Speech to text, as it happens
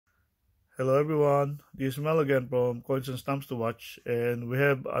Hello everyone, this is Mel again from Coins and Stamps to Watch, and we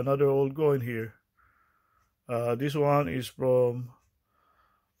have another old coin here. This one is from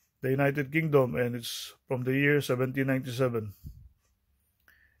the United Kingdom and it's from the year 1797.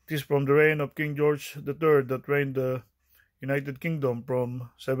 It is from the reign of King George III that reigned the United Kingdom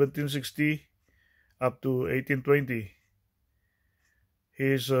from 1760 up to 1820.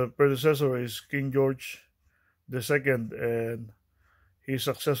 His predecessor is King George II and his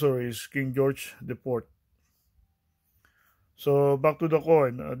successor is King George IV. So back to the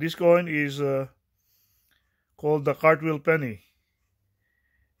coin. This coin is called the Cartwheel Penny,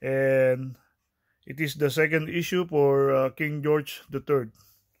 and it is the second issue for King George III.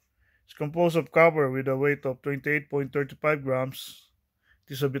 It's composed of copper with a weight of 28.35 grams.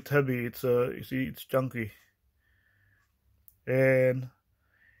 It is a bit heavy. You see, it's chunky, and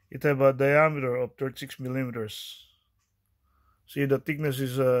it have a diameter of 36 millimeters. See, the thickness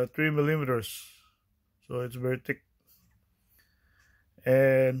is 3 millimeters, so it's very thick.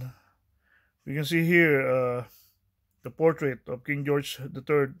 And we can see here the portrait of King George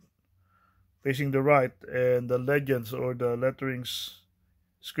III facing the right, and the legends or the letterings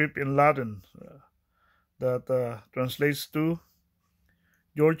script in Latin that translates to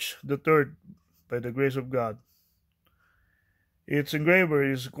George III by the grace of God. Its engraver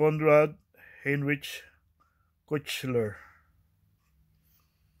is Konrad Heinrich Kuchler.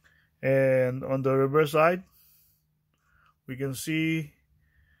 And on the reverse side, we can see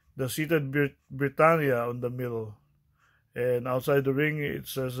the seated Britannia on the middle. And outside the ring, it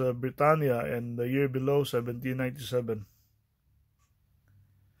says Britannia and the year below 1797.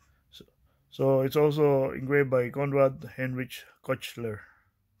 So it's also engraved by Konrad Heinrich Kuchler.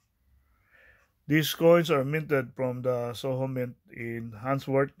 These coins are minted from the Soho Mint in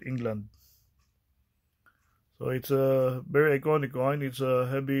Handsworth, England. So it's a very iconic coin. It's a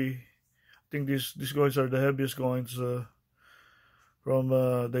heavy. I think these coins are the heaviest coins from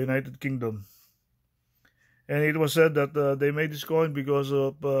the United Kingdom. And it was said that they made this coin because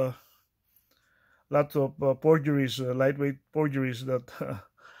of lots of forgeries, lightweight forgeries that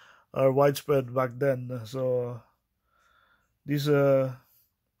are widespread back then. So this the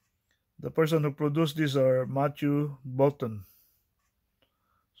person who produced these are Matthew Bolton.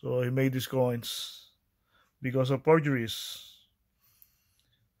 So he made these coins because of forgeries.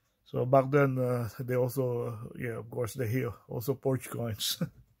 So back then they also, of course, they also forge coins.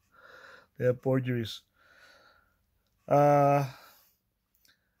 They have forgeries. The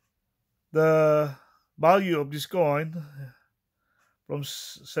value of this coin from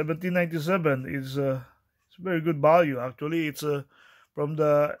 1797 is it's a very good value. Actually, it's from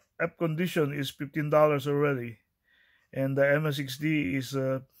the F condition is $15 already, and the MS60 is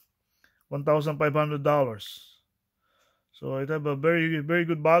 $1,500. So it have a very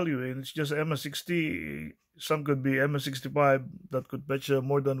good value, and it's just MS60. Some could be MS65 that could fetch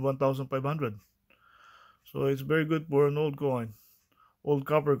more than 1,500. So it's very good for an old coin, old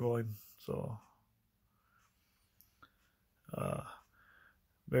copper coin. So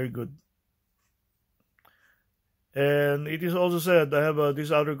very good. And it is also said, I have this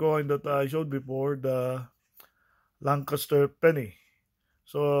other coin that I showed before, the Lancaster penny.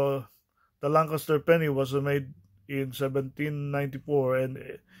 So the Lancaster penny was made in 1794,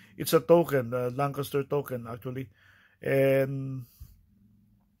 and it's a token, the Lancaster token actually, and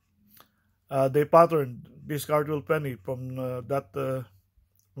they patterned this Cartwheel penny from that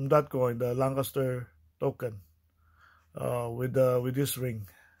coin, the Lancaster token, with this ring.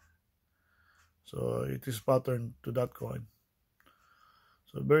 So it is patterned to that coin.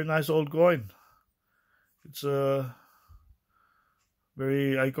 So very nice old coin. It's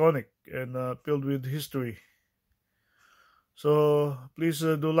very iconic and filled with history. So please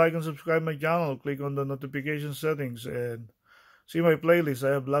do like and subscribe my channel. Click on the notification settings and see my playlist.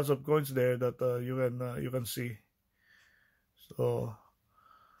 I have lots of coins there that you can see. So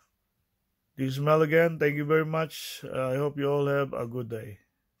this is Mel again. Thank you very much. I hope you all have a good day.